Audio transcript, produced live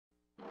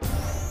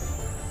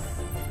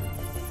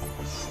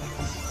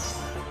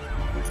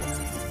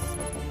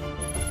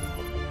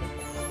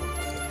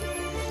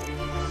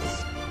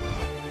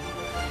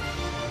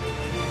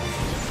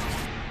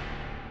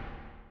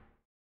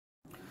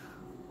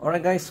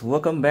Alright guys,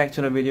 welcome back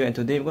to the video, and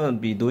today we're going to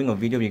be doing a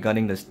video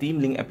regarding the Steam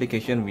Link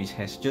application, which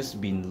has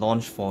just been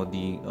launched for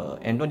the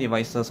Android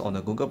devices on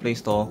the Google Play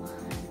Store.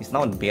 It's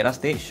now in beta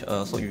stage,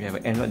 so if you have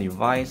an Android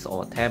device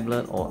or a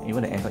tablet or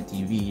even an Android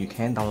TV, you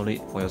can download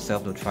it for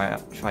yourself to try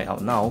it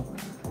out now.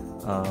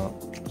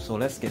 So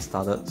let's get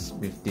started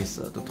with this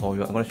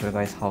tutorial. I'm going to show you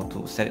guys how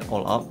to set it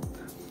all up.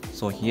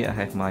 So here I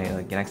have my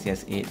Galaxy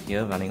S8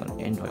 here running on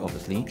Android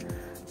obviously.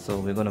 So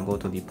we're going to go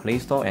to the Play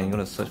Store and you're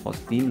going to search for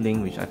Steam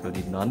Link, which I've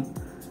already done.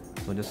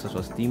 So just search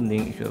for Steam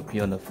Link, it should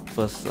appear on the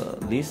first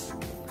list,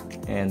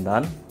 and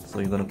done. So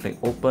you're going to click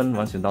open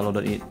once you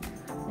downloaded it,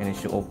 and it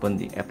should open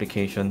the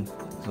application.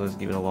 So let's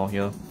give it a while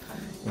here.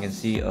 You can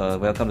see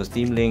welcome to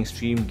Steam Link,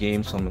 stream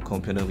games from your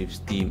computer with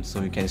Steam.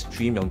 So you can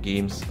stream your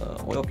games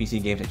or your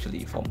PC games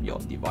actually from your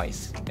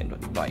device,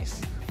 Android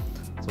device.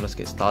 So let's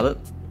get started.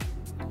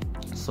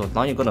 So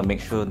now you're going to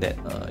make sure that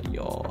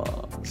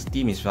your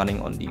Steam is running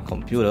on the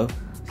computer.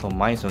 So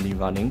mine is already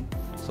running.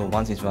 So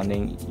once it's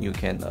running, you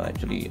can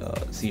actually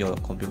see your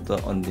computer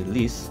on the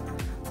list.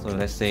 So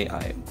let's say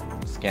I'm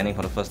scanning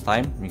for the first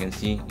time, you can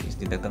see it's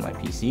detected my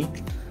PC.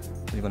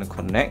 So you're going to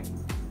connect,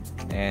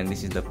 and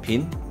this is the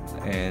pin,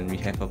 and we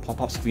have a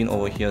pop-up screen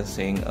over here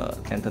saying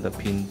enter the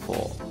pin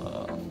for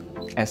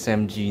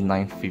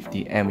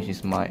SMG950M, which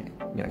is my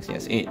Galaxy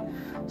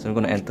S8. So we're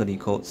going to enter the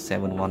code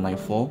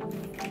 7194.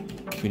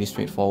 Pretty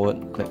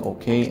straightforward. Click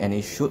OK, and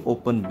it should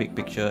open big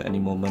picture any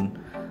moment.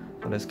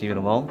 So let's give it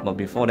a while, but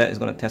before that it's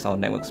going to test our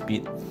network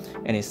speed,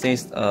 and it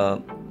says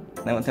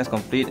network test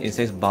complete. It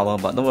says bubble,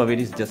 but don't worry,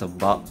 this is just a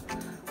bug.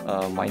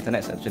 My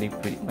internet is actually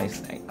pretty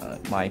nice.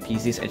 My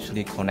PC is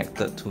actually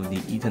connected to the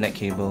Ethernet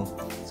cable,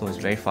 so it's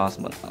very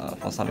fast, but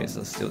for some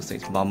reason it still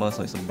says bummer,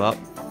 so it's a bug.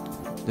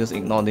 Just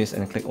ignore this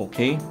and click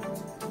OK.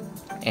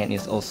 And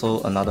it's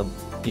also another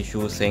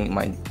issue saying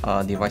my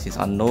device is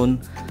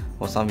unknown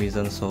for some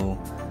reason, so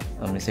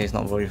it says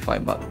not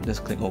verified, but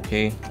just click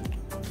OK.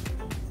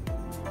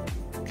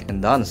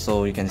 And done.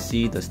 So you can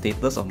see the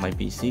status of my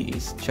PC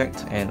is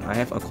checked, and I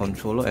have a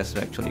controller as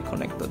well actually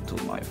connected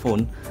to my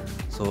phone.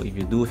 So if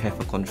you do have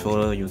a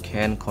controller, you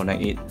can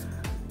connect it.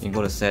 You can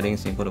go to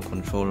settings, you can go to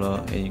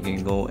controller, and you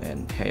can go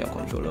and pair your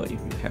controller if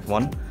you have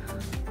one.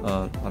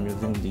 I'm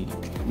using the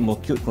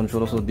Mocute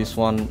controller, so this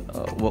one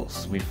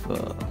works with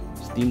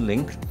Steam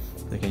Link.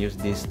 So you can use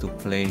this to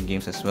play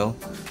games as well.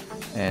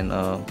 And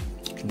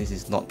this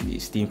is not the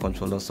Steam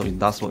controller, so it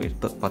does work with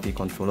third-party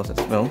controllers as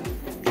well.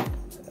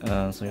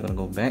 So you're gonna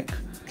go back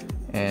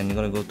and you're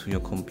gonna go to your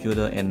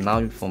computer, and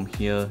now from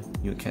here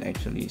you can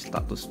actually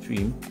start to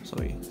stream.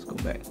 Sorry, let's go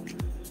back.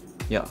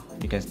 Yeah,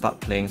 you can start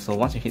playing. So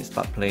once you hit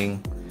start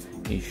playing,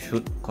 it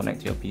should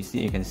connect to your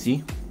PC. You can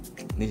see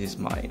this is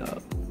my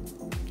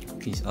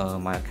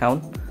my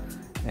account,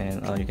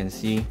 and you can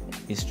see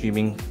it's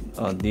streaming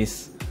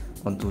this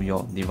onto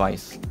your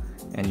device,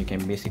 and you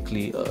can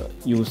basically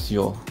use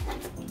your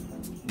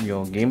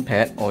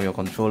gamepad or your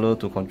controller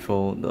to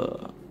control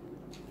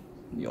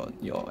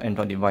your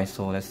Android device.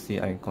 So let's see,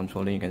 I'm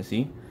controlling, you can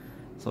see.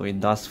 So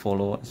it does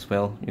follow as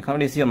well. You can't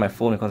really see on my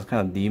phone because it's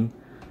kind of dim.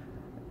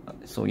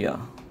 So yeah,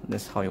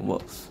 that's how it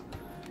works.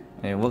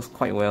 And it works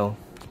quite well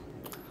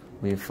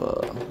with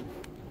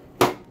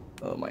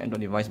my Android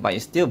device, but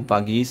it's still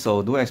buggy,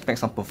 so do expect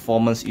some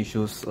performance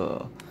issues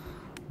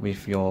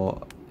with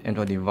your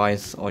Android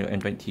device or your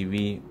Android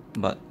TV.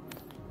 But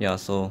yeah,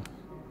 so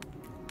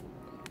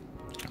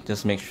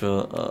just make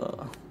sure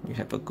you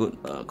have a good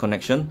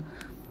connection.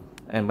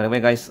 And by the way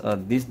guys,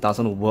 this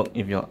doesn't work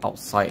if you're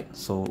outside,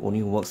 so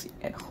only works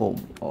at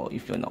home or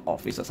if you're in the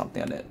office or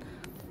something like that.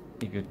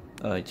 If you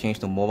change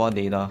to mobile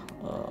data,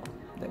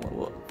 that won't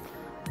work.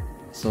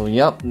 So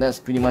yep, that's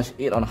pretty much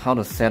it on how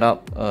to set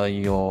up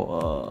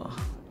your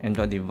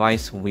Android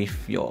device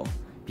with your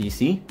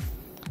PC.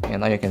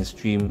 And now you can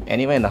stream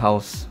anywhere in the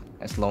house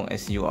as long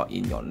as you are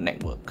in your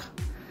network.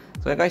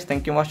 So yeah guys,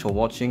 thank you much for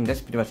watching.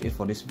 That's pretty much it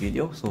for this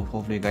video. So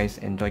hopefully you guys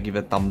enjoy. Give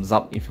it a thumbs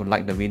up if you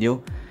like the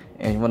video,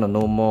 and you want to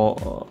know more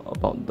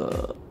about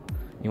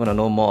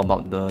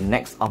the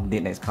next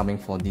update that's coming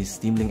for this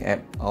Steam Link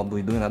app. I'll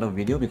be doing another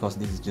video because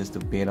this is just the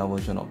beta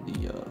version of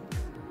the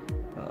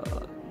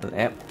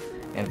app.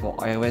 And for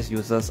iOS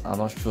users, I'm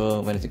not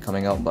sure when is it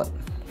coming out, but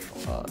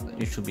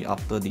it should be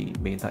after the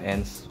beta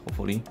ends,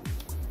 hopefully.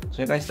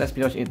 So yeah guys, that's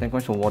pretty much it. Thank you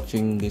much for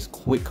watching this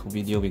quick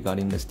video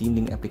regarding the Steam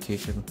Link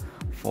application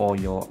for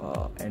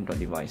your Android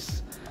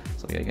device.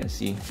 So yeah, you can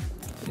see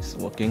it's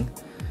working.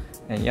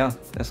 And yeah,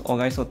 that's all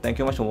guys. So thank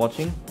you much for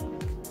watching.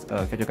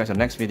 Catch you guys in the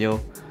next video.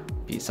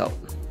 Peace out.